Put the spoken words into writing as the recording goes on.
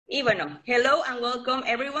Y bueno, hello and welcome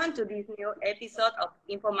everyone to this new episode of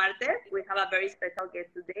InfoMartes. We have a very special guest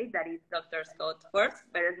today, that is Doctor Scott Forbes,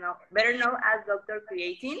 better known as Doctor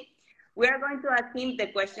Creatine. We are going to ask him the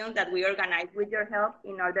questions that we organized with your help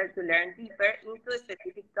in order to learn deeper into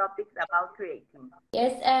specific topics about creating.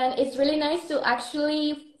 Yes, and it's really nice to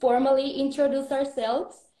actually formally introduce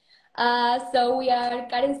ourselves. So we are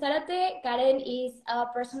Karen Zarate. Karen is a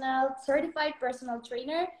certified personal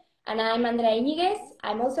trainer, and I'm Andrea Iñiguez.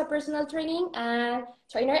 I'm also a personal trainer,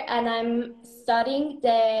 and I'm studying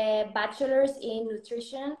the bachelor's in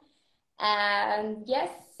nutrition. And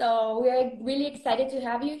yes, so we're really excited to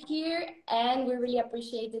have you here, and we really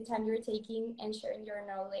appreciate the time you're taking and sharing your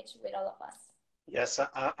knowledge with all of us. Yes,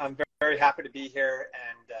 I'm very happy to be here,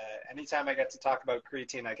 and anytime I get to talk about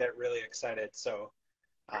creatine, I get really excited. So,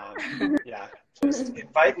 yeah, just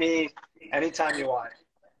invite me anytime you want.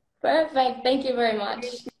 Perfect. Thank you very much.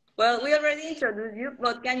 Well, we already introduced you,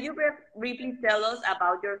 but can you briefly tell us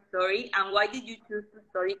about your story and why did you choose to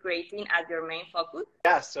study creatine as your main focus?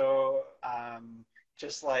 Yeah, so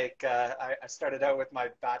just like I started out with my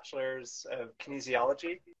bachelor's of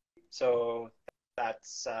kinesiology, so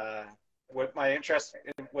that's what my interest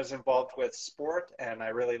was involved with sport, and I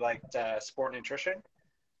really liked sport nutrition.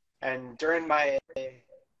 And during my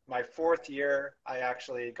fourth year, I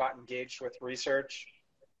actually got engaged with research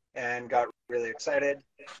and got really excited.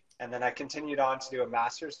 And then I continued on to do a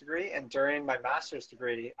master's degree. And during my master's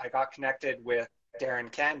degree, I got connected with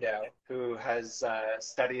Darren Candow, who has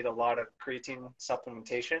studied a lot of creatine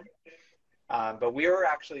supplementation. But we were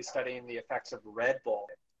actually studying the effects of Red Bull.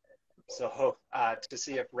 So to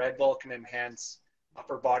see if Red Bull can enhance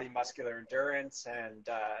upper body muscular endurance and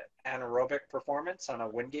anaerobic performance on a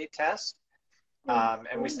Wingate test.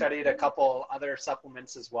 And we studied a couple other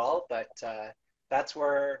supplements as well, but that's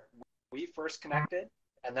where we first connected.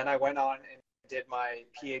 And then I went on and did my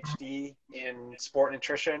PhD in sport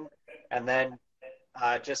nutrition, and then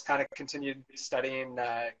just kind of continued studying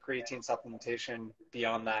creatine supplementation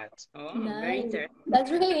beyond that. Oh, nice.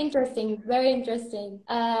 That's really interesting. Very interesting.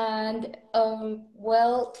 And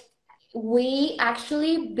well, we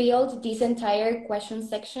actually built this entire question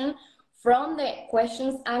section from the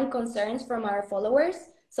questions and concerns from our followers.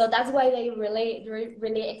 So that's why they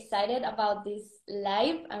really excited about this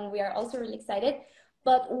live, and we are also really excited.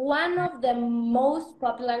 But one of the most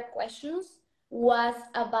popular questions was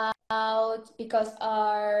about, because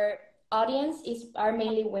our audience are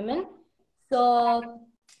mainly women, so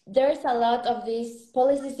there's a lot of this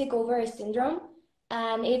polycystic ovary syndrome,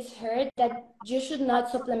 and it's heard that you should not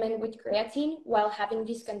supplement with creatine while having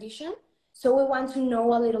this condition. So we want to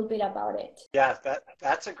know a little bit about it. Yeah,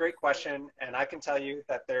 that's a great question. And I can tell you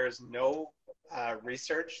that there's no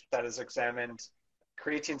research that has examined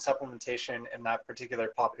creatine supplementation in that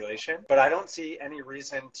particular population. But I don't see any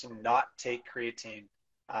reason to not take creatine,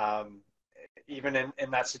 even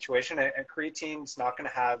in that situation. And creatine's not going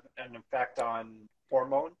to have an effect on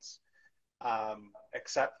hormones,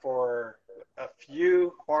 except for a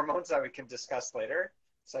few hormones that we can discuss later,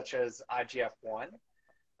 such as IGF-1.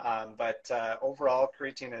 But overall,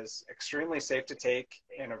 creatine is extremely safe to take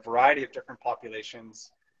in a variety of different populations,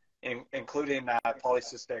 including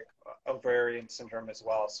polycystic ovarian syndrome as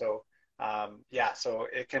well. So yeah, so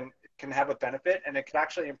it can have a benefit, and it can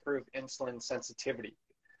actually improve insulin sensitivity.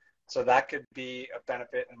 So that could be a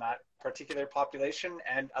benefit in that particular population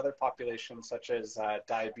and other populations such as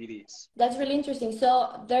diabetes. That's really interesting.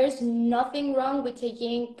 So there's nothing wrong with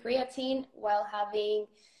taking creatine while having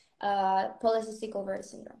polycystic ovary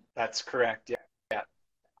syndrome. That's correct. Yeah.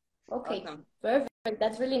 Okay. Awesome. Perfect.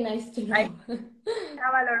 That's really nice to know. I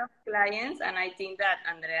have a lot of clients, and I think that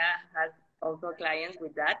Andrea has also clients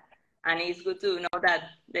with that. And it's good to know that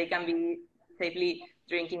they can be safely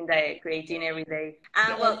drinking the creatine every day.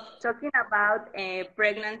 And well, talking about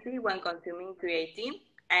pregnancy when consuming creatine,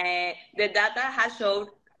 the data has showed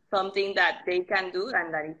something that they can do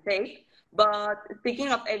and that is safe. But speaking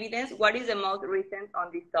of evidence, what is the most recent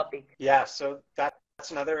on this topic? Yeah, so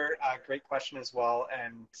that's another great question as well.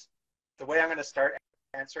 And the way I'm going to start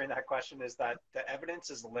answering that question is that the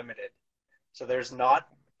evidence is limited. So there's not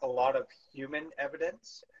a lot of human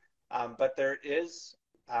evidence, but there is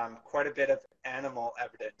quite a bit of animal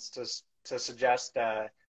evidence to suggest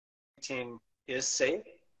creatine is safe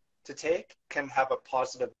to take, can have a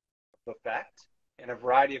positive effect in a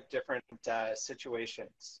variety of different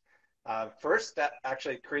situations. First, that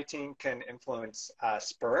actually creatine can influence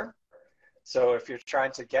sperm. So if you're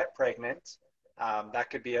trying to get pregnant, that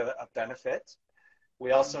could be a benefit.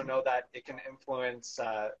 We also know that it can influence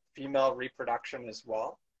female reproduction as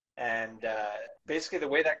well. And basically the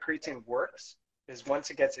way that creatine works is once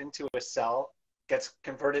it gets into a cell, gets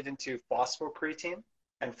converted into phosphocreatine,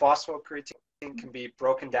 and phosphocreatine can be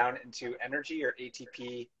broken down into energy or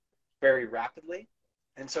ATP very rapidly.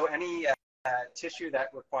 And so any tissue that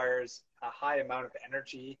requires a high amount of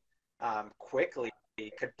energy quickly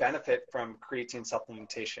could benefit from creatine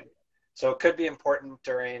supplementation. So it could be important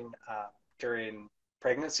during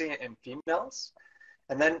pregnancy in females.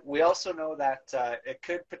 And then we also know that it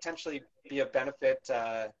could potentially be a benefit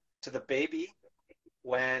to the baby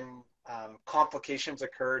when complications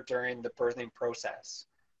occur during the birthing process.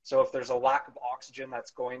 So if there's a lack of oxygen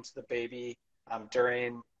that's going to the baby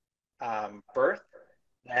during birth,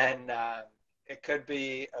 then it could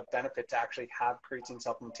be a benefit to actually have creatine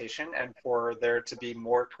supplementation and for there to be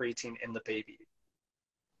more creatine in the baby.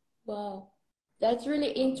 Wow, that's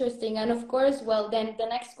really interesting. And of course, well, then the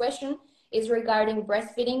next question is regarding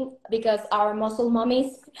breastfeeding, because our muscle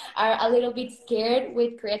mommies are a little bit scared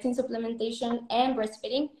with creatine supplementation and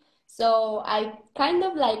breastfeeding. So I kind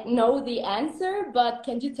of like know the answer, but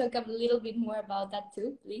can you talk a little bit more about that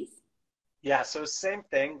too, please? Yeah, so same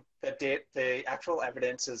thing. The actual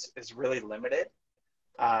evidence is really limited,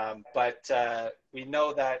 but we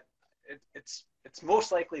know that it's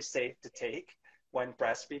most likely safe to take when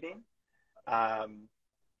breastfeeding.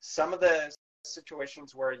 Some of the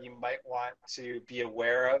situations where you might want to be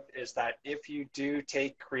aware of is that if you do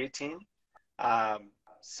take creatine,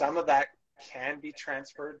 some of that can be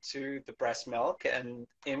transferred to the breast milk and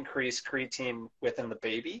increase creatine within the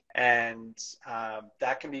baby. And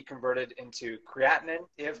that can be converted into creatinine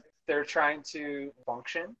if they're trying to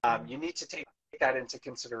function. You need to take that into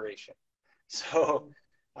consideration. So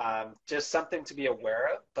just something to be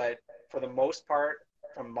aware of. But for the most part,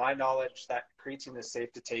 from my knowledge, that creatine is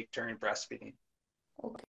safe to take during breastfeeding.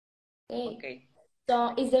 Okay.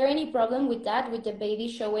 So is there any problem with that, with the baby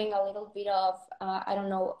showing a little bit of, I don't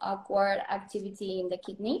know, awkward activity in the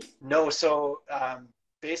kidney? No, so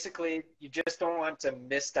basically you just don't want to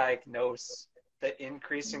misdiagnose the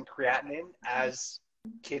increase in creatinine as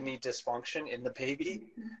kidney dysfunction in the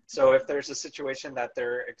baby. So if there's a situation that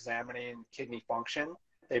they're examining kidney function,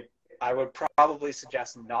 I would probably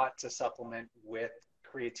suggest not to supplement with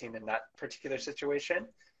creatine in that particular situation.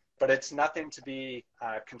 But it's nothing to be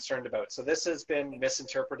concerned about. So this has been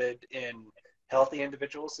misinterpreted in healthy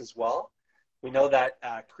individuals as well. We know that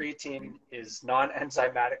creatine is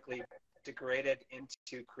non-enzymatically degraded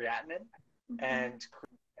into creatinine, and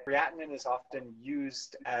creatinine is often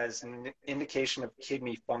used as an indication of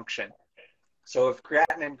kidney function. So if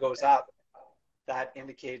creatinine goes up, that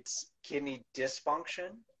indicates kidney dysfunction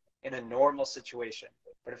in a normal situation.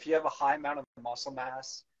 But if you have a high amount of muscle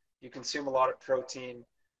mass, you consume a lot of protein,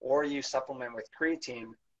 or you supplement with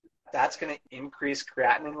creatine, that's going to increase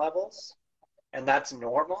creatinine levels, and that's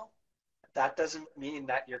normal. That doesn't mean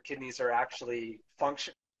that your kidneys are actually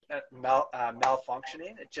malfunctioning.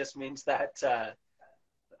 It just means that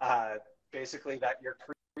basically that your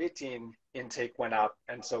creatine intake went up,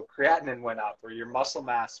 and so creatinine went up, or your muscle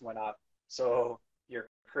mass went up, so your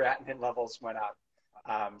creatinine levels went up.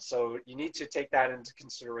 So you need to take that into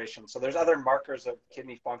consideration. So there's other markers of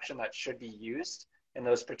kidney function that should be used in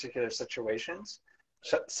those particular situations,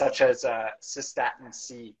 such as cystatin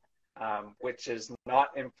C, which is not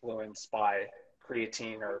influenced by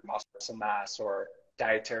creatine or muscle mass or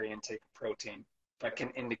dietary intake of protein, but can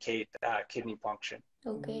indicate kidney function.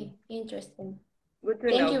 Okay, interesting. Good to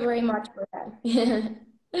Thank know. you very much for that.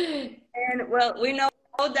 And well, we know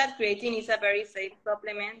that creatine is a very safe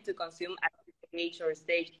supplement to consume at this age or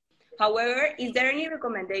stage. However, is there any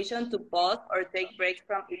recommendation to pause or take breaks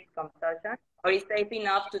from its consumption, or is safe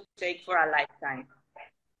enough to take for a lifetime?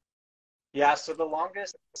 Yeah, so the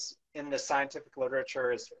longest in the scientific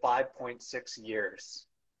literature is 5.6 years.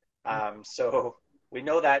 So we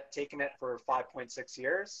know that taking it for 5.6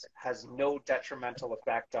 years has no detrimental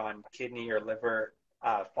effect on kidney or liver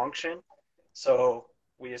function. So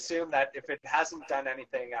we assume that if it hasn't done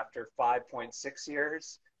anything after 5.6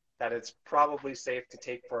 years, that it's probably safe to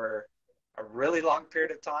take for a really long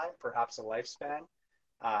period of time, perhaps a lifespan.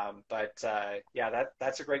 Yeah,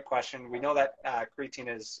 that's a great question. We know that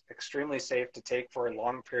creatine is extremely safe to take for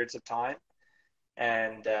long periods of time.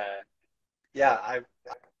 And yeah,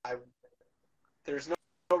 there's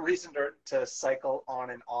no reason to cycle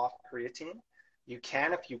on and off creatine. You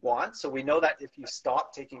can if you want. So we know that if you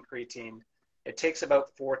stop taking creatine, it takes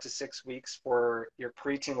about 4 to 6 weeks for your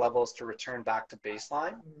creatine levels to return back to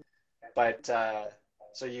baseline. But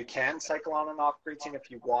so you can cycle on and off creatine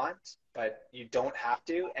if you want, but you don't have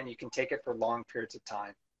to, and you can take it for long periods of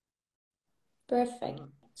time. Perfect.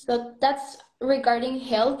 So that's regarding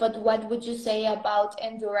health, but what would you say about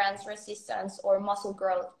endurance, resistance, or muscle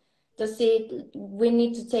growth? Does it, we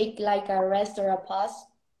need to take like a rest or a pause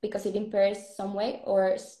because it impairs some way,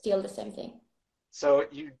 or still the same thing? So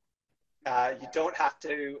you don't have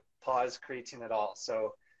to pause creatine at all.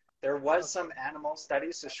 So there was some animal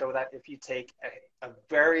studies to show that if you take a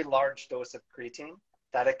very large dose of creatine,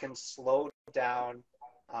 that it can slow down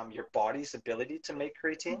your body's ability to make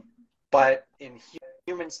creatine. But in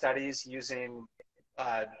human studies using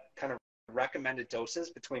kind of recommended doses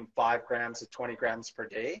between 5 grams to 20 grams per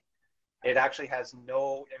day, it actually has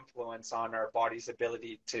no influence on our body's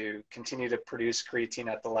ability to continue to produce creatine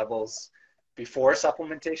at the levels before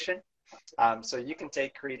supplementation. So you can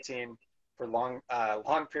take creatine for long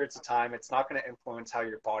periods of time. It's not going to influence how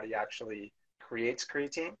your body actually creates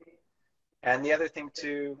creatine. And the other thing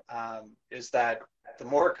too is that the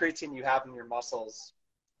more creatine you have in your muscles,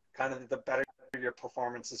 kind of the better your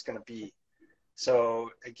performance is going to be.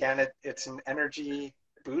 So again, it's an energy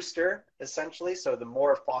booster essentially. So the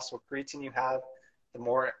more phosphocreatine you have, the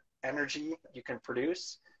more energy you can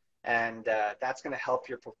produce, and that's going to help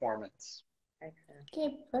your performance. Excellent.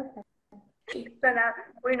 Okay, perfect. So now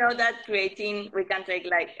we know that creatine we can take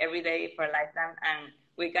like every day for a lifetime, and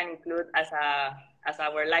we can include as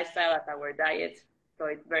our lifestyle, as our diet. So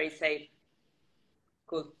it's very safe.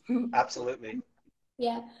 Cool. Absolutely.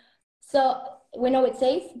 Yeah. So we know it's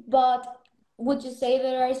safe, but would you say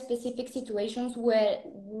there are specific situations where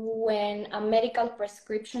when a medical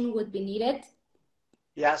prescription would be needed?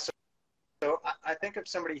 Yeah. So I think if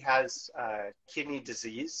somebody has kidney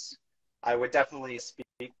disease, I would definitely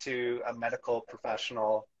speak to a medical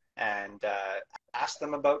professional and ask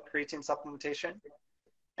them about creatine supplementation.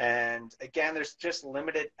 And again, there's just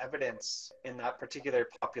limited evidence in that particular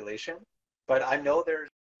population. But I know there's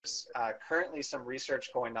currently some research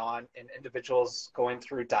going on in individuals going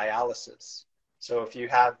through dialysis. So if you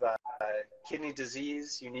have kidney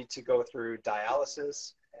disease, you need to go through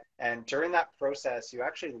dialysis. And during that process, you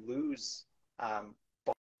actually lose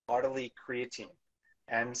bodily creatine.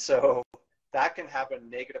 And so that can have a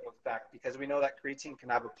negative effect, because we know that creatine can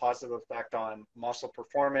have a positive effect on muscle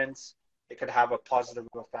performance. It could have a positive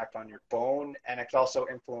effect on your bone, and it could also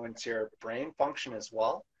influence your brain function as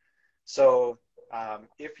well. So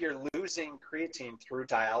if you're losing creatine through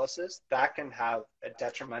dialysis, that can have a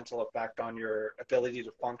detrimental effect on your ability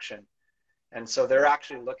to function. And so they're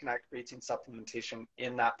actually looking at creatine supplementation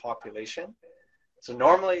in that population. So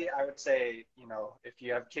normally I would say, you know, if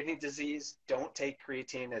you have kidney disease, don't take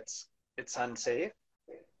creatine. It's unsafe.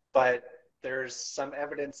 But there's some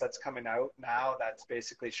evidence that's coming out now that's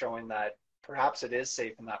basically showing that perhaps it is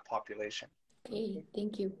safe in that population. Okay,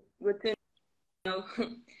 thank you. Good to know.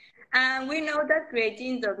 And we know that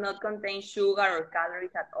creatine does not contain sugar or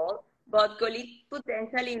calories at all, but could it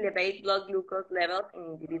potentially elevate blood glucose levels in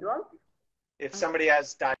individuals? If somebody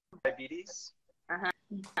has diabetes?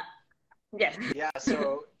 Yes. Yeah,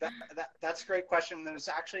 so that's a great question. There's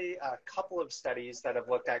actually a couple of studies that have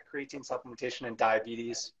looked at creatine supplementation in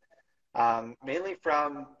diabetes, mainly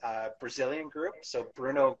from a Brazilian group. So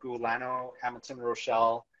Bruno Gulano, Hamilton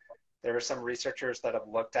Rochelle. There are some researchers that have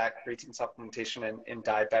looked at creatine supplementation in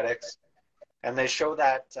diabetics. And they show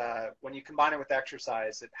that when you combine it with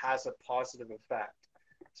exercise, it has a positive effect.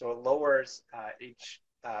 So it lowers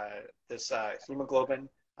this hemoglobin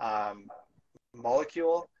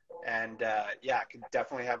molecule. And yeah, it can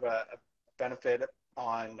definitely have a benefit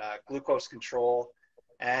on glucose control.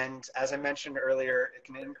 And as I mentioned earlier, it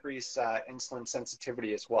can increase insulin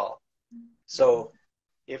sensitivity as well. So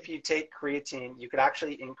if you take creatine, you could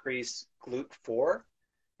actually increase GLUT4.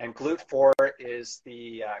 And GLUT4 is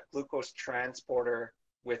the glucose transporter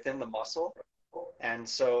within the muscle. And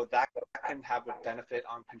so that can have a benefit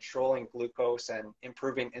on controlling glucose and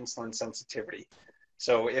improving insulin sensitivity.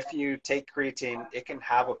 So if you take creatine, it can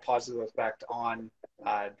have a positive effect on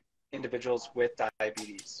individuals with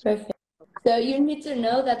diabetes. Perfect. So you need to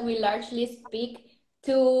know that we largely speak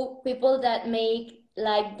to people that make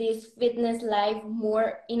like this fitness life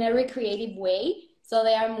more in a recreative way. So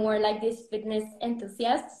they are more like these fitness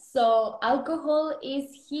enthusiasts. So alcohol is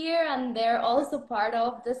here and they're also part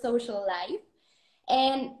of the social life.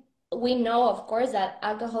 And we know, of course, that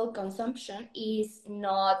alcohol consumption is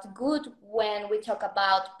not good when we talk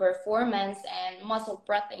about performance and muscle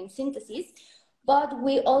protein synthesis. But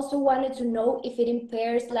we also wanted to know if it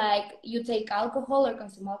impairs, like you take alcohol or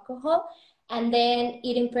consume alcohol, and then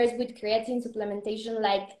it impairs with creatine supplementation,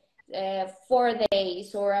 like 4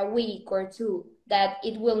 days or a week or two, that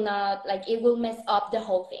it will not, like it will mess up the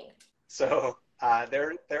whole thing. So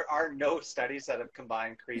there are no studies that have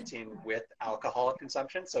combined creatine with alcohol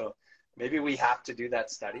consumption. So maybe we have to do that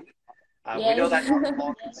study. Yes. We know that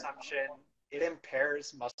alcohol consumption, it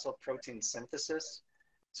impairs muscle protein synthesis.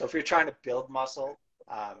 So if you're trying to build muscle,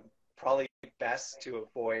 probably best to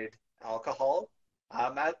avoid alcohol,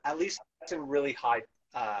 at least in really high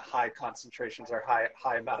concentrations or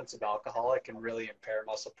high amounts of alcohol. It can really impair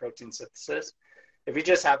muscle protein synthesis. If you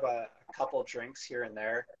just have a couple drinks here and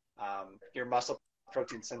there, your muscle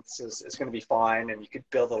protein synthesis is going to be fine, and you could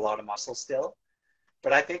build a lot of muscle still.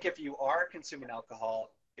 But I think if you are consuming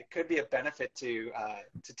alcohol, it could be a benefit to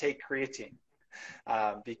take creatine,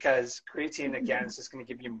 because creatine, again, is just going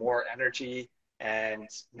to give you more energy, and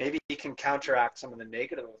maybe you can counteract some of the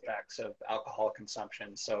negative effects of alcohol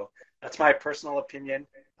consumption. So that's my personal opinion,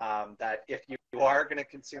 that if you are going to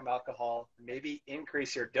consume alcohol, maybe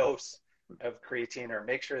increase your dose of creatine, or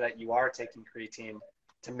make sure that you are taking creatine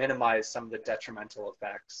to minimize some of the detrimental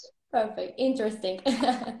effects. Perfect. Interesting.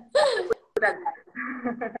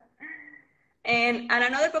 And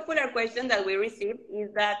another popular question that we received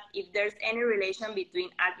is that if there's any relation between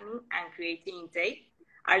acne and creatine intake.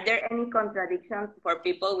 Are there any contradictions for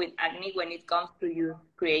people with acne when it comes to use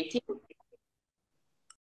creatine?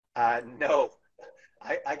 No.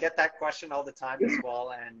 I get that question all the time as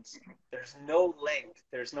well, and there's no link,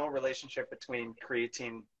 there's no relationship between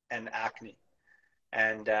creatine and acne.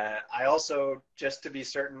 And I also, just to be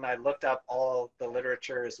certain, I looked up all the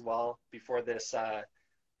literature as well before this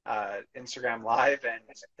Instagram Live, and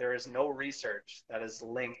there is no research that has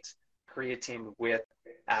linked creatine with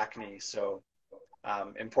acne. So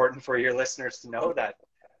important for your listeners to know that,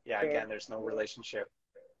 yeah, again, there's no relationship.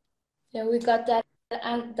 Yeah, we got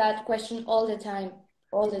that question all the time.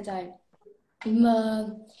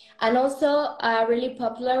 And also a really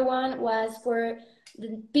popular one was for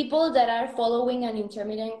the people that are following an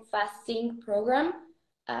intermittent fasting program.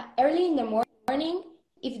 Early in the morning,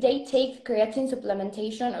 if they take creatine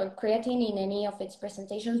supplementation or creatine in any of its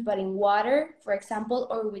presentations, but in water, for example,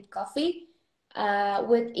 or with coffee,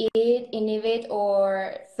 would it inhibit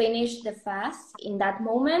or finish the fast in that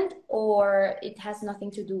moment, or it has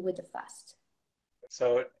nothing to do with the fast?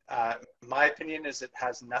 So my opinion is it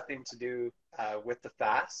has nothing to do with the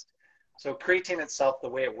fast. So creatine itself, the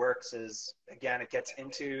way it works is, again, it gets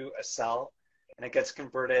into a cell and it gets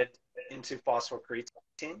converted into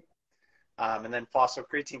phosphocreatine. And then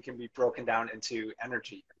phosphocreatine can be broken down into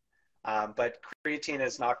energy. But creatine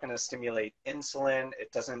is not going to stimulate insulin.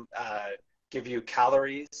 It doesn't give you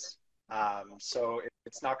calories. So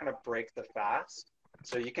it's not going to break the fast.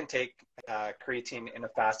 So you can take creatine in a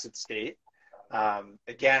fasted state.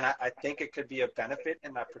 Again, I think it could be a benefit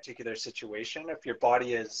in that particular situation. If your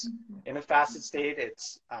body is in a fasted state,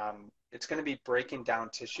 it's going to be breaking down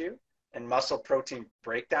tissue, and muscle protein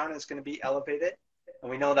breakdown is going to be elevated. And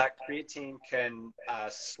we know that creatine can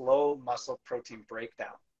slow muscle protein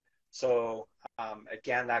breakdown. So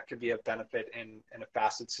again, that could be a benefit in a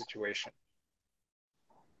fasted situation.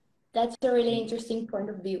 That's a really interesting point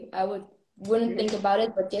of view. I wouldn't think about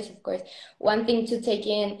it, but yes, of course. One thing to take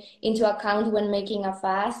into account when making a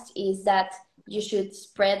fast is that you should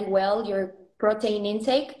spread well your protein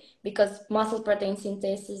intake, because muscle protein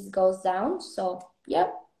synthesis goes down. So yeah,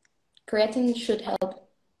 creatine should help.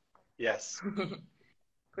 Yes.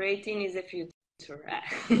 Creatine is the future.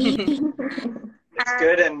 It's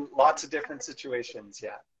good in lots of different situations,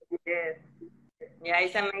 yeah. Yes. Yeah,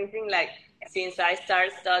 it's amazing. Like, since I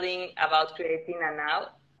started studying about creatine and now,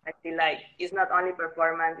 I feel like it's not only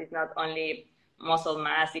performance, it's not only muscle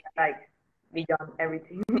mass, it's like beyond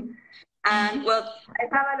everything. And well, I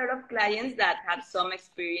have a lot of clients that have some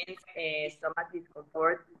experience stomach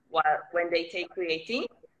discomfort when they take creatine.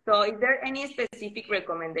 So is there any specific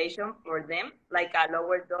recommendation for them, like a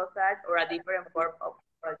lower dosage or a different form of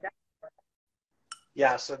product?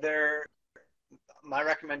 Yeah, so my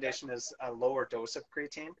recommendation is a lower dose of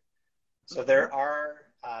creatine. So there are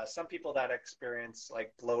some people that experience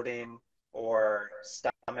like bloating or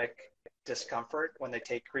stomach discomfort when they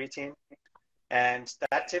take creatine. And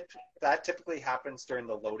that typically happens during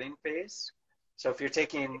the loading phase. So if you're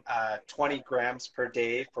taking 20 grams per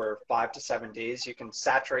day for 5 to 7 days, you can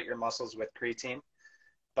saturate your muscles with creatine,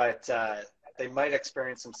 but they might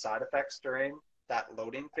experience some side effects during that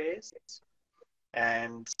loading phase.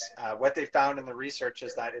 And what they found in the research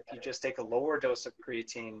is that if you just take a lower dose of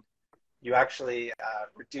creatine, you actually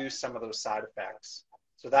reduce some of those side effects.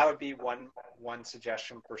 So that would be one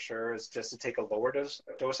suggestion for sure, is just to take a lower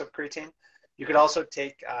dose of creatine. You could also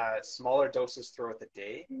take smaller doses throughout the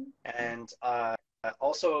day, and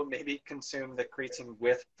also maybe consume the creatine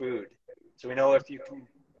with food. So we know if you can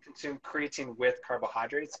consume creatine with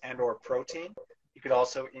carbohydrates and or protein, you could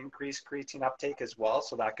also increase creatine uptake as well.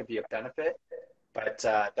 So that could be a benefit, but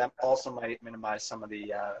that also might minimize some of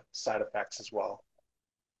the side effects as well.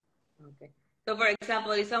 Okay. So, for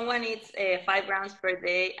example, if someone eats 5 grams per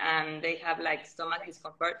day and they have like stomach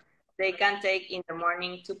discomfort, they can take in the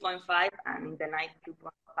morning 2.5 and in the night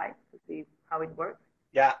 2.5 to see how it works.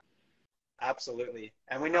 Yeah, absolutely.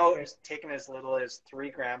 And we know taking as little as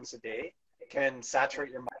 3 grams a day can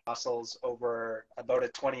saturate your muscles over about a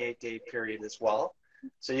 28-day period as well.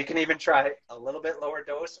 So you can even try a little bit lower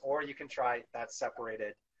dose, or you can try that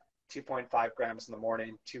separated 2.5 grams in the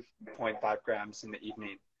morning, 2.5 grams in the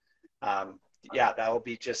evening. Yeah, that will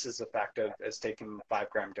be just as effective as taking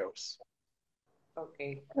 5-gram dose.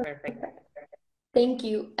 Okay, perfect. Thank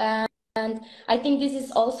you. And I think this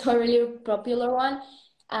is also a really popular one.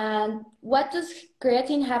 And what does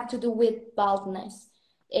creatine have to do with baldness?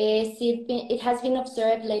 It has been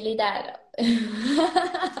observed lately that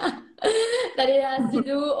that it has to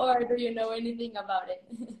do, or do you know anything about it?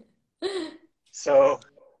 So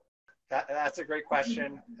that's a great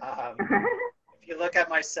question. If you look at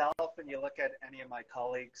myself and you look at any of my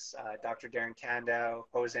colleagues, Dr. Darren Candow,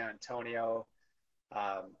 Jose Antonio,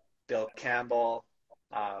 Bill Campbell,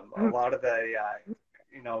 a lot of the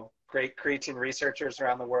great creatine researchers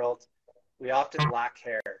around the world, we often lack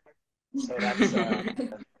hair. So that's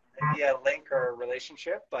maybe a link or a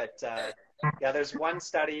relationship. But yeah, there's one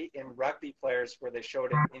study in rugby players where they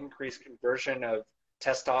showed an increased conversion of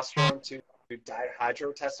testosterone to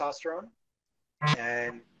dihydrotestosterone.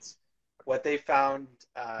 And what they found,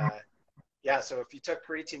 yeah, so if you took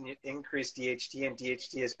creatine, you increased DHT, and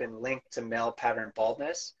DHT has been linked to male pattern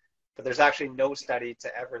baldness. But there's actually no study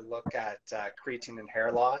to ever look at creatine and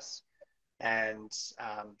hair loss. And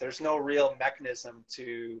there's no real mechanism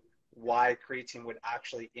to why creatine would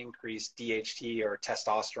actually increase DHT or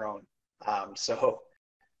testosterone. So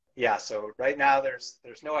yeah, so right now there's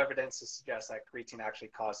no evidence to suggest that creatine actually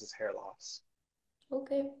causes hair loss.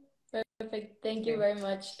 Okay, perfect. Thank you very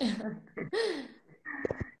much.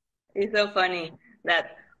 It's so funny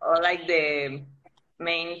that all like the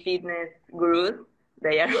main fitness gurus,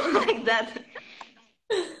 they are like that.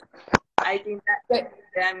 I think that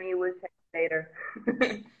Jamie will check later,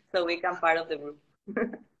 so we can part of the group.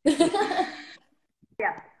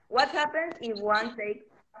 Yeah. What happens if one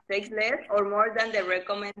takes less or more than the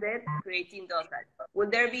recommended creatine dosage?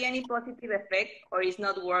 Would there be any positive effect, or is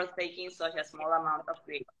not worth taking such a small amount of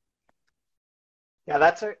creatine? Yeah,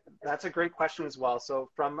 that's a great question as well. So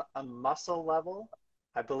from a muscle level,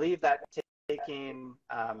 I believe that taking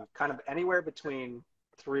kind of anywhere between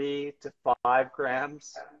 3 to 5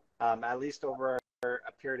 grams, at least over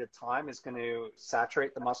a period of time, is going to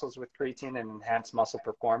saturate the muscles with creatine and enhance muscle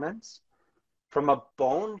performance. From a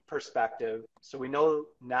bone perspective, so we know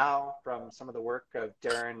now from some of the work of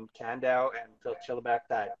Darren Candow and Phil Chillibeck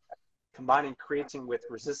that combining creatine with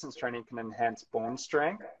resistance training can enhance bone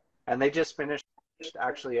strength. And they just finished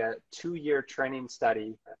actually a 2-year training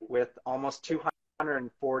study with almost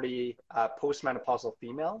 240 postmenopausal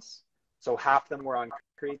females. So half of them were on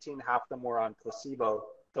creatine, half of them were on placebo.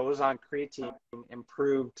 Those on creatine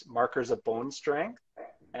improved markers of bone strength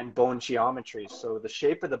and bone geometry. So the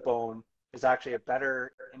shape of the bone is actually a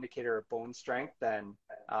better indicator of bone strength than,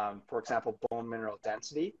 for example, bone mineral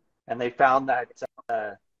density. And they found that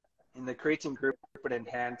in the creatine group, it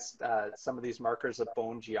enhanced some of these markers of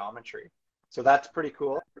bone geometry. So that's pretty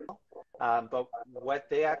cool. But what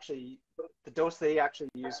they actually, the dose they actually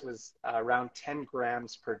used was around 10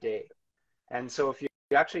 grams per day. And so if you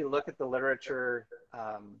actually look at the literature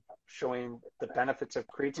showing the benefits of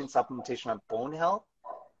creatine supplementation on bone health,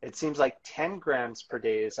 it seems like 10 grams per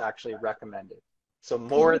day is actually recommended. So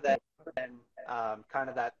more than kind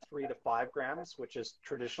of that 3 to 5 grams, which is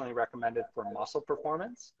traditionally recommended for muscle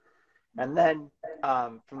performance. And then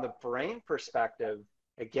from the brain perspective,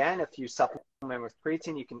 again, if you supplement with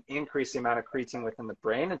creatine, you can increase the amount of creatine within the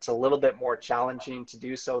brain. It's a little bit more challenging to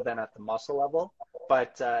do so than at the muscle level,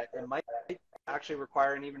 but it might actually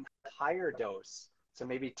require an even higher dose. So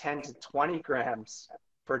maybe 10 to 20 grams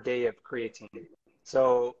per day of creatine.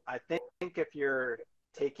 So I think if you're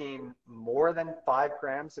taking more than 5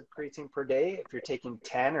 grams of creatine per day, if you're taking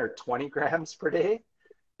 10 or 20 grams per day,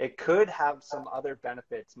 it could have some other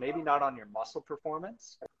benefits, maybe not on your muscle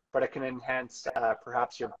performance, but it can enhance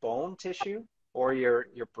perhaps your bone tissue or your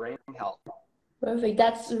brain health. Perfect.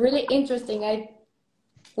 That's really interesting. I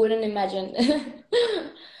wouldn't imagine.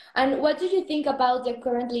 And what do you think about the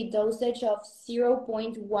currently dosage of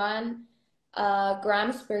 0.1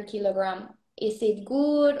 grams per kilogram? Is it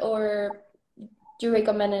good, or do you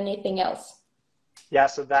recommend anything else? Yeah,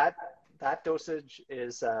 so that dosage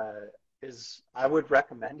is I would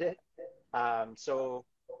recommend it. So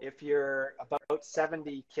if you're about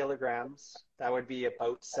 70 kilograms, that would be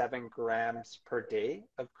about 7 grams per day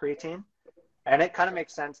of creatine. And it kind of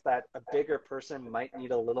makes sense that a bigger person might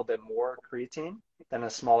need a little bit more creatine than a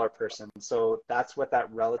smaller person. So that's what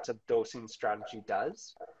that relative dosing strategy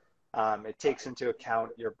does. It takes into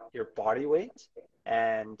account your body weight.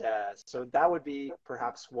 And so that would be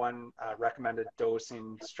perhaps one recommended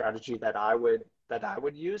dosing strategy that I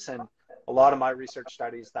would use. And a lot of my research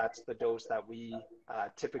studies, that's the dose that we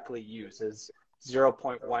typically use, is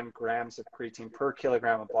 0.1 grams of creatine per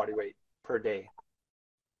kilogram of body weight per day.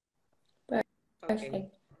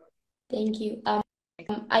 Perfect. Thank you.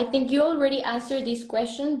 I think you already answered this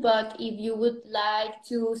question, but if you would like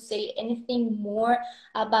to say anything more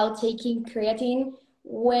about taking creatine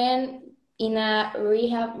when in a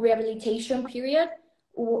rehabilitation period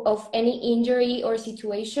of any injury or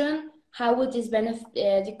situation, how would this benefit,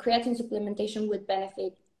 the creatine supplementation would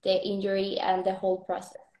benefit the injury and the whole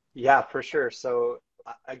process? Yeah, for sure. So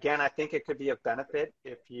again, I think it could be a benefit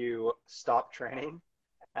if you stop training.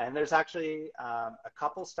 And there's actually a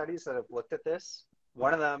couple studies that have looked at this.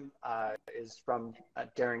 One of them is from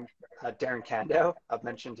Darren Kando. I've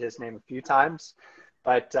mentioned his name a few times.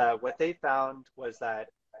 But what they found was that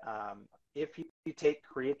if you take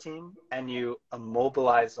creatine and you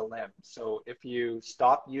immobilize a limb, so if you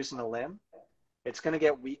stop using a limb, it's going to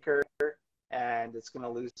get weaker and it's going to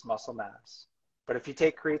lose muscle mass. But if you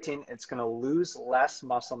take creatine, it's going to lose less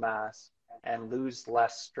muscle mass and lose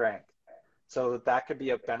less strength. So that could be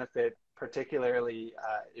a benefit, particularly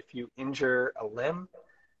if you injure a limb.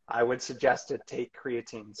 I would suggest to take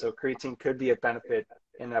creatine. So creatine could be a benefit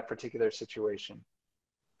in that particular situation.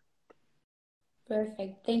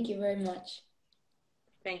 Perfect. Thank you very much.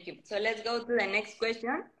 Thank you. So let's go to the next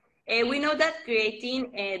question. We know that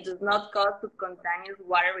creatine does not cause subcutaneous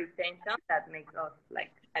water retention. That makes us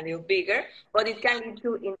like a little bigger, but it can lead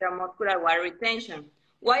to intramuscular water retention.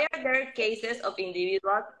 Why are there cases of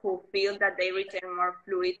individuals who feel that they retain more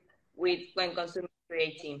fluid when consuming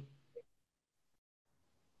creatine?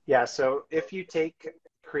 Yeah, so if you take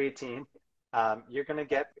creatine, you're going to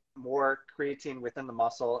get more creatine within the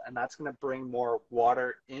muscle, and that's going to bring more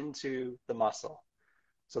water into the muscle.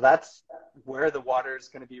 So that's where the water is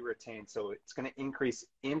going to be retained. So it's going to increase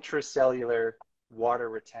intracellular water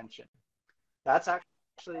retention. That's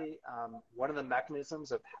actually one of the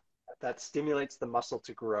mechanisms that stimulates the muscle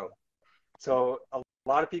to grow. So a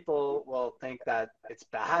lot of people will think that it's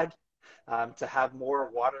bad to have more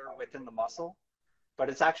water within the muscle, but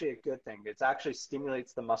it's actually a good thing. It actually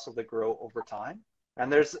stimulates the muscle to grow over time.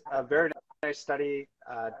 And there's a very nice study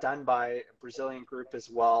done by a Brazilian group as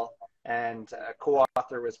well, and a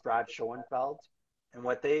co-author was Brad Schoenfeld. And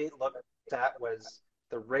what they looked at was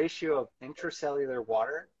the ratio of intracellular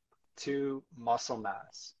water to muscle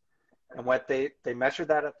mass. And what they measured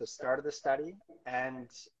that at the start of the study and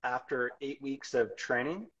after 8 weeks of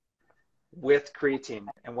training with creatine.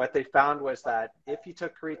 And what they found was that if you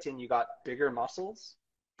took creatine, you got bigger muscles,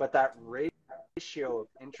 but that ratio of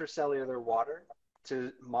intracellular water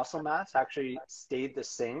to muscle mass actually stayed the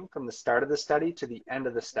same from the start of the study to the end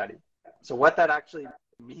of the study. So what that actually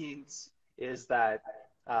means is that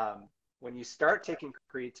when you start taking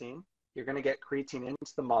creatine, you're going to get creatine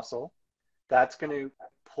into the muscle. That's going to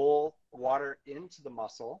pull water into the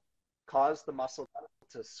muscle, cause the muscle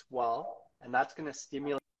to swell, and that's going to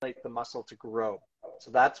stimulate the muscle to grow.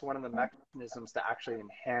 So that's one of the mechanisms to actually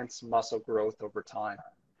enhance muscle growth over time.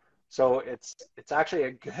 So it's actually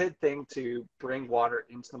a good thing to bring water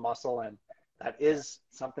into the muscle, and that is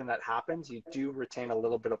something that happens. You do retain a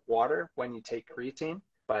little bit of water when you take creatine,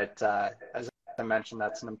 but as I mentioned,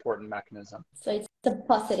 that's an important mechanism. So it's a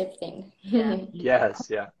positive thing. Yes,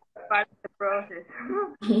 yeah. Part of the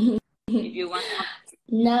process. If you want.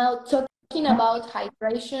 Now, talking about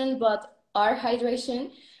hydration, but our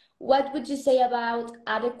hydration, what would you say about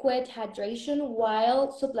adequate hydration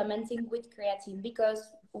while supplementing with creatine? Because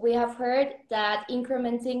we have heard that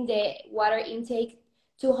incrementing the water intake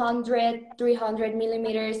 200, 300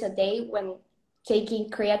 millimeters a day when taking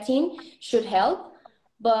creatine should help.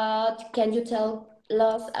 But can you tell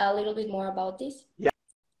us a little bit more about this?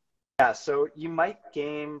 Yeah, so you might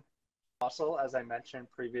gain muscle, as I mentioned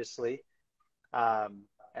previously.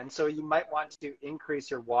 And so you might want to increase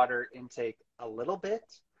your water intake a little bit.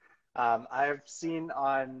 I've seen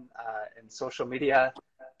in social media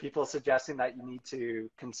people suggesting that you need to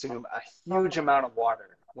consume a huge amount of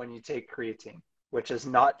water when you take creatine, which is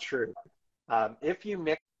not true. If you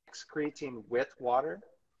mix creatine with water,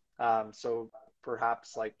 so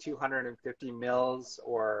perhaps like 250 mils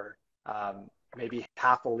or maybe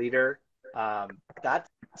half a liter, that's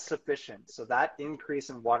sufficient. So that increase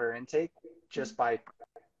in water intake just by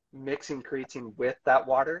mixing creatine with that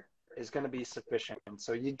water is going to be sufficient.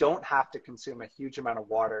 So you don't have to consume a huge amount of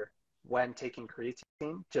water when taking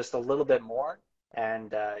creatine, just a little bit more,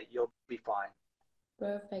 and you'll be fine.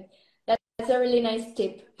 Perfect. That's a really nice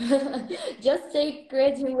tip. Just take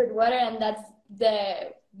creatine with water, and that's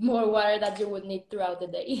the more water that you would need throughout the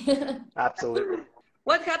day. Absolutely.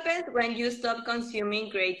 What happens when you stop consuming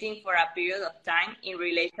creatine for a period of time in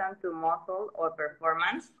relation to muscle or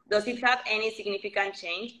performance? Does it have any significant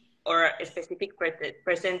change or a specific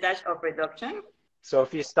percentage of reduction? So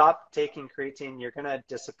if you stop taking creatine, you're going to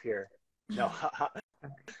disappear. No,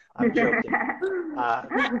 I'm joking.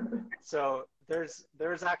 So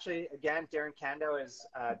there's actually, again, Darren Kando has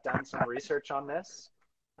done some research on this,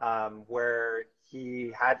 where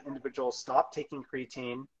he had individuals stop taking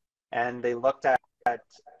creatine, and they looked at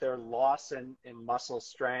their loss in muscle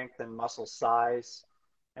strength and muscle size.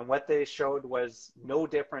 And what they showed was no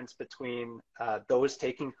difference between those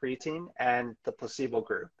taking creatine and the placebo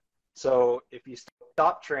group. So if you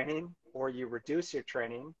stop training or you reduce your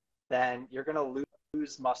training, then you're going to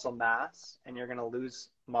lose muscle mass and you're going to lose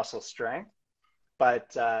muscle strength.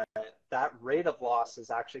 But that rate of loss is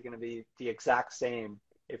actually going to be the exact same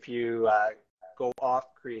if you go off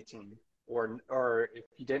creatine or if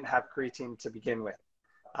you didn't have creatine to begin with.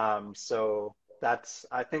 So that's,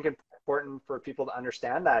 I think, important for people to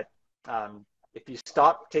understand that if you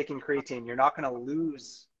stop taking creatine, you're not going to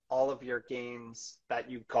lose all of your gains that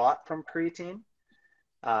you got from creatine.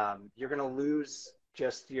 You're going to lose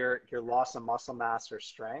just your loss of muscle mass or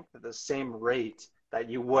strength at the same rate that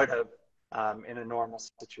you would have in a normal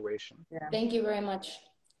situation. Yeah. Thank you very much.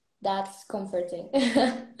 That's comforting.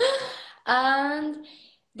 And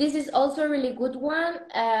this is also a really good one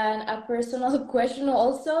and a personal question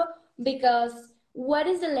also, because what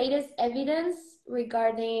is the latest evidence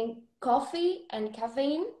regarding coffee and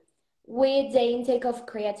caffeine with the intake of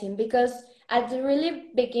creatine? Because at the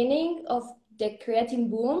really beginning of the creatine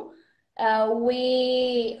boom,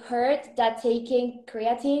 we heard that taking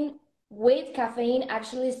creatine with caffeine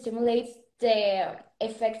actually stimulates the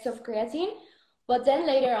effects of creatine. But then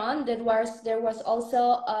later on, there was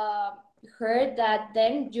also heard that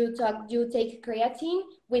then you take creatine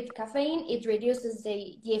with caffeine, it reduces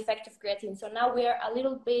the effect of creatine. So now we are a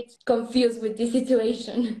little bit confused with this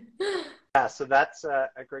situation. Yeah, so that's a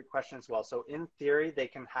great question as well. So in theory, they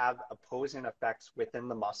can have opposing effects within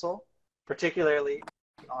the muscle, particularly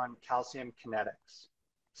on calcium kinetics.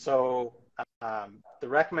 So the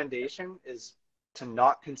recommendation is to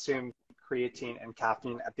not consume creatine and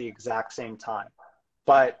caffeine at the exact same time.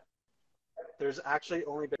 But there's actually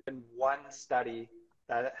only been one study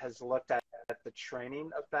that has looked at the training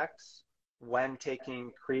effects when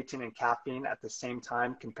taking creatine and caffeine at the same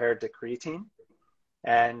time compared to creatine.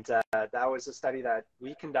 And that was a study that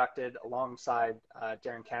we conducted alongside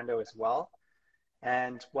Darren Kando as well.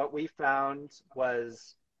 And what we found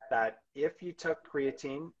was that if you took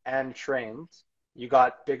creatine and trained, you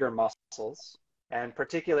got bigger muscles. And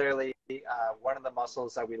particularly, one of the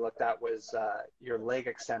muscles that we looked at was your leg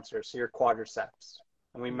extensor, so your quadriceps.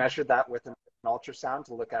 And we measured that with an ultrasound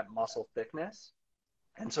to look at muscle thickness.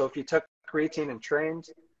 And so if you took creatine and trained,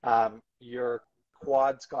 your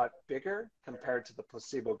quads got bigger compared to the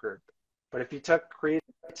placebo group. But if you took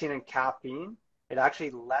creatine and caffeine, it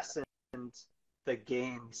actually lessened the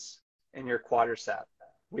gains in your quadricep.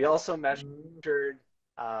 We also measured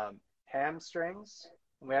hamstrings,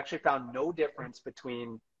 and we actually found no difference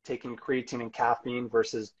between taking creatine and caffeine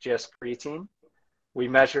versus just creatine. We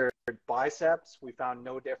measured biceps. We found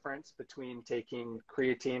no difference between taking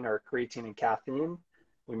creatine or creatine and caffeine.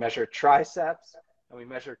 We measured triceps, and we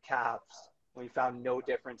measured calves. We found no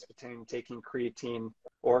difference between taking creatine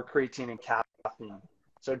or creatine and caffeine.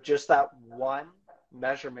 So just that one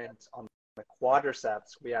measurement on the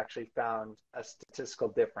quadriceps, we actually found a statistical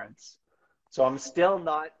difference. So I'm still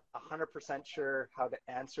not 100% sure how to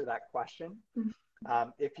answer that question.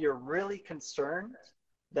 If you're really concerned,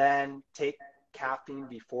 then take caffeine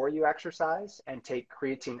before you exercise and take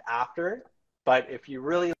creatine after. But if you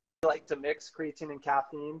really like to mix creatine and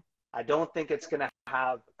caffeine, I don't think it's going to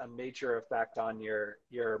have a major effect on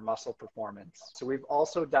your muscle performance. So we've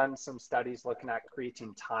also done some studies looking at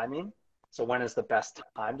creatine timing. So when is the best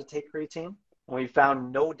time to take creatine? And we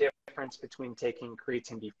found no difference between taking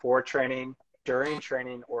creatine before training, during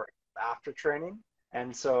training, or after training.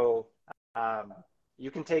 And so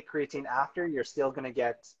you can take creatine after, you're still going to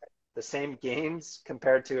get the same gains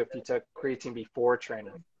compared to if you took creatine before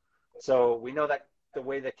training. So we know that the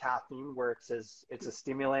way that caffeine works is it's a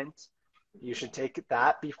stimulant. You should take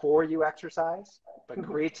that before you exercise, but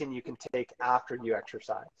creatine you can take after you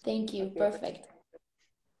exercise. Thank you. Perfect.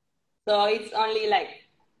 So it's only like,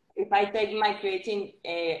 if I take my creatine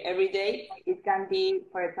every day, it can be,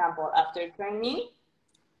 for example, after training,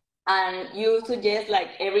 And you suggest like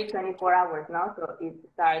every 24 hours, no? So it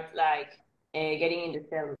starts like getting in the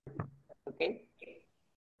cells, okay?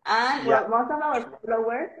 And Yeah. well, most of our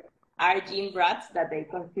followers are gym rats that they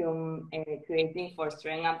consume creatine for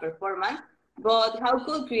strength and performance. But how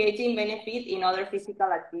could creatine benefit in other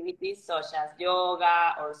physical activities such as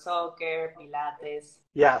yoga or soccer, Pilates?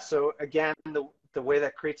 Yeah. So again, the way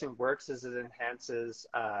that creatine works is it enhances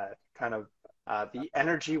kind of the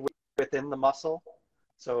energy within the muscle.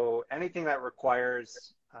 So anything that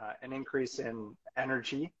requires an increase in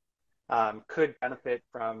energy could benefit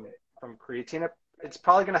from creatine. It's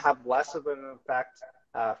probably going to have less of an effect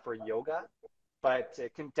for yoga, but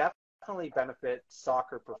it can definitely benefit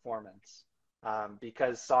soccer performance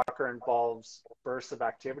because soccer involves bursts of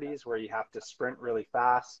activities where you have to sprint really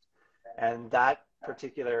fast, and that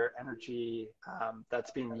particular energy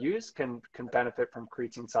that's being used can benefit from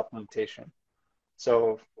creatine supplementation.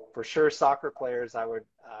 So for sure, soccer players, I would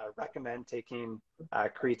recommend taking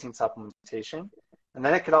creatine supplementation. And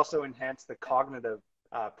then it could also enhance the cognitive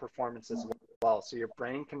performance as well. So your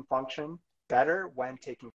brain can function better when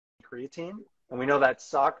taking creatine. And we know that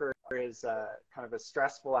soccer is kind of a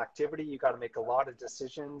stressful activity. You got to make a lot of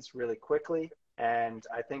decisions really quickly. And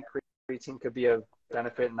I think creatine could be of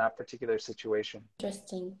benefit in that particular situation.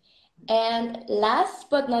 Interesting. And last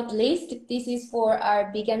but not least, this is for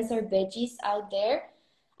our vegans or veggies out there.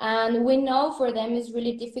 And we know for them it's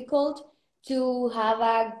really difficult to have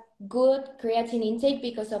a good creatine intake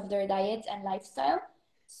because of their diet and lifestyle.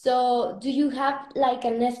 So, do you have like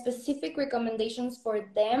a specific recommendations for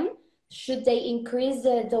them? Should they increase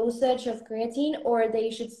the dosage of creatine or they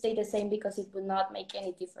should stay the same because it would not make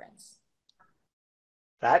any difference?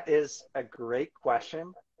 That is a great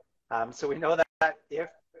question. So we know that if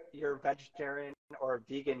you're vegetarian or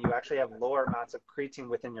vegan, you actually have lower amounts of creatine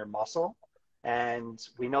within your muscle. And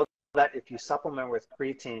we know that if you supplement with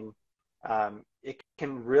creatine, it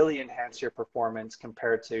can really enhance your performance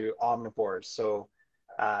compared to omnivores. So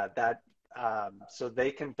so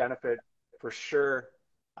they can benefit for sure,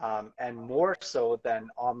 and more so than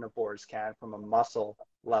omnivores can from a muscle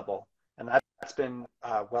level. And that's been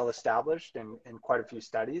well established in quite a few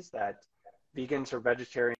studies that vegans or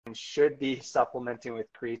vegetarians should be supplementing with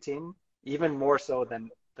creatine, even more so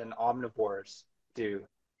than omnivores do.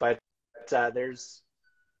 But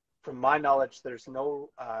from my knowledge, there's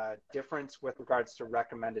no difference with regards to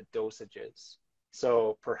recommended dosages.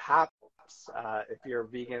 So perhaps if you're a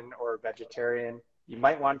vegan or a vegetarian, you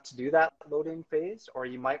might want to do that loading phase, or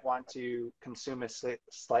you might want to consume a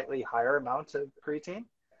slightly higher amount of creatine.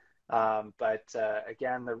 But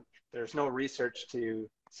again, there's no research to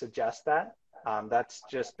suggest that. That's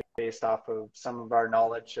just based off of some of our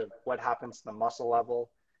knowledge of what happens to the muscle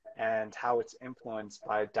level and how it's influenced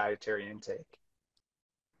by dietary intake.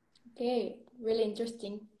 Okay, really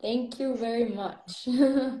interesting. Thank you very much.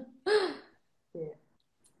 Yeah.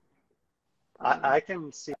 I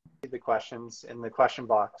can see the questions in the question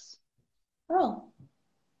box. Oh,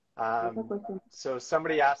 So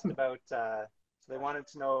somebody asked about, so they wanted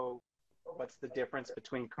to know what's the difference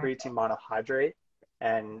between creatine monohydrate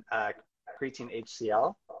and creatine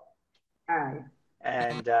HCl.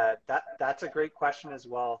 And that's a great question as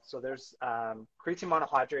well. So there's creatine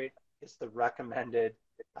monohydrate is the recommended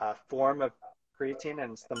form of creatine,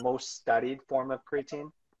 and it's the most studied form of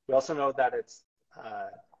creatine. We also know that it's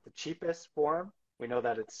the cheapest form. We know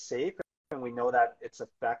that it's safe, and we know that it's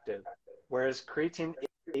effective. Whereas creatine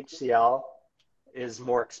HCl is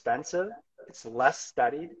more expensive, it's less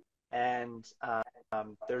studied, and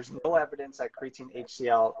there's no evidence that creatine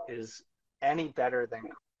HCl is any better than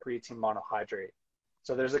creatine monohydrate.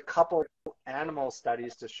 So there's a couple animal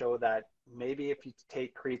studies to show that maybe if you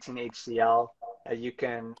take creatine HCl, you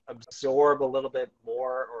can absorb a little bit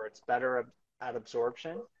more, or it's better at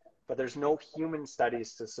absorption, but there's no human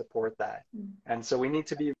studies to support that. And so we need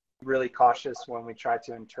to be really cautious when we try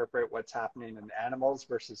to interpret what's happening in animals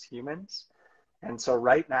versus humans. And so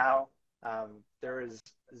right now, there is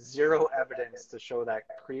zero evidence to show that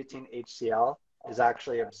creatine HCl is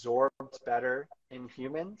actually absorbed better in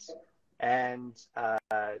humans, and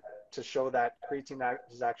to show that creatine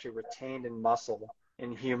is actually retained in muscle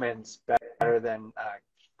in humans better than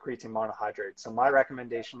creatine monohydrate. So my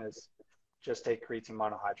recommendation is just take creatine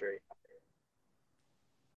monohydrate.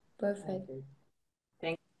 perfect.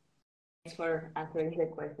 Thanks for answering the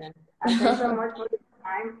question. And thanks so much for the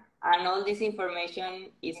time. And all this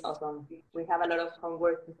information is awesome. We have a lot of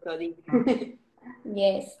homework to study.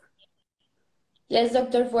 Yes. Yes,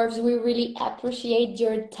 Dr. Forbes, we really appreciate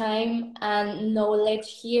your time and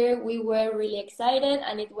knowledge here. We were really excited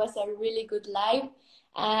and it was a really good live.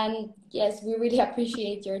 And yes, we really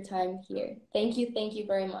appreciate your time here. Thank you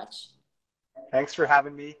very much. Thanks for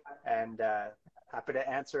having me, and happy to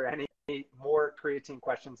answer any more creatine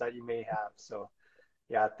questions that you may have. So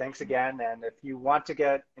yeah, thanks again. And if you want to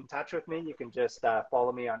get in touch with me, you can just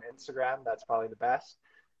follow me on Instagram. That's probably the best.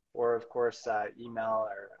 Or of course, email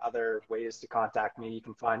or other ways to contact me you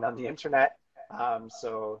can find on the internet.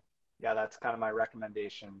 So yeah, that's kind of my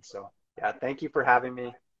recommendation. So yeah, thank you for having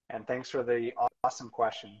me, and thanks for the awesome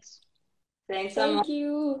questions. Thanks so much. Thank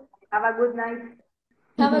you. Have a good night.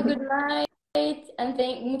 Have a good night. And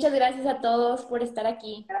muchas gracias a todos por estar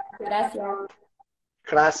aquí. Gracias.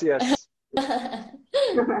 Gracias.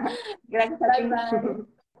 Gracias a Bye ti.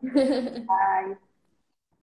 bye. Bye.